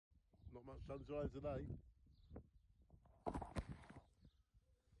Sunshine today.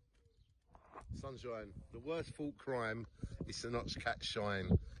 Sunshine. The worst thought crime is to not catch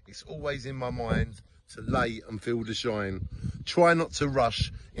shine. It's always in my mind to lay and feel the shine. Try not to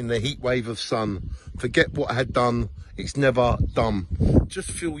rush in the heat wave of sun. Forget what I had done, it's never done.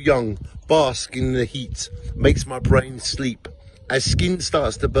 Just feel young, bask in the heat, makes my brain sleep. As skin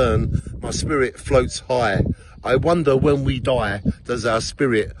starts to burn, my spirit floats high. I wonder when we die, does our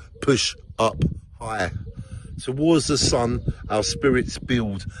spirit push up high? Towards the sun, our spirits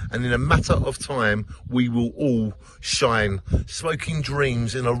build, and in a matter of time, we will all shine. Smoking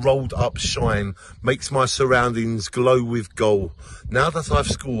dreams in a rolled up shine makes my surroundings glow with gold. Now that I've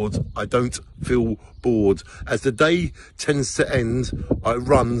scored, I don't feel bored. As the day tends to end, I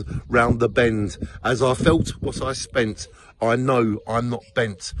run round the bend. As I felt what I spent, I know I'm not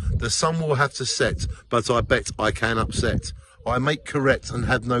bent. The sun will have to set, but I bet I can upset. I make correct and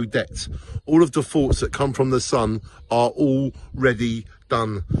have no debt. All of the thoughts that come from the sun are already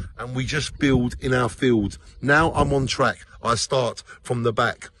done, and we just build in our field. Now I'm on track, I start from the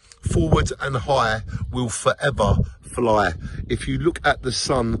back. Forward and high will forever fly. If you look at the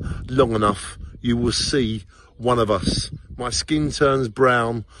sun long enough, you will see one of us. My skin turns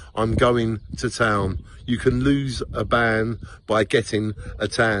brown, I'm going to town. You can lose a ban by getting a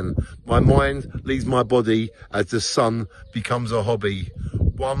tan. My mind leaves my body as the sun becomes a hobby.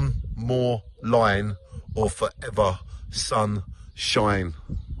 One more line or forever sun shine.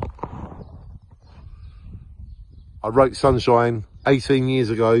 I wrote Sunshine 18 years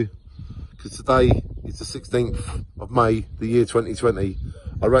ago because today is the 16th of May, the year 2020.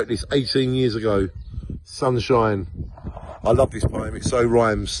 I wrote this 18 years ago. Sunshine. I love this poem, it so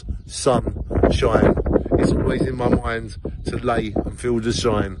rhymes. Sunshine. It's always in my mind to lay and feel the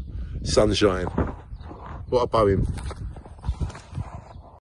shine. Sunshine. What a poem.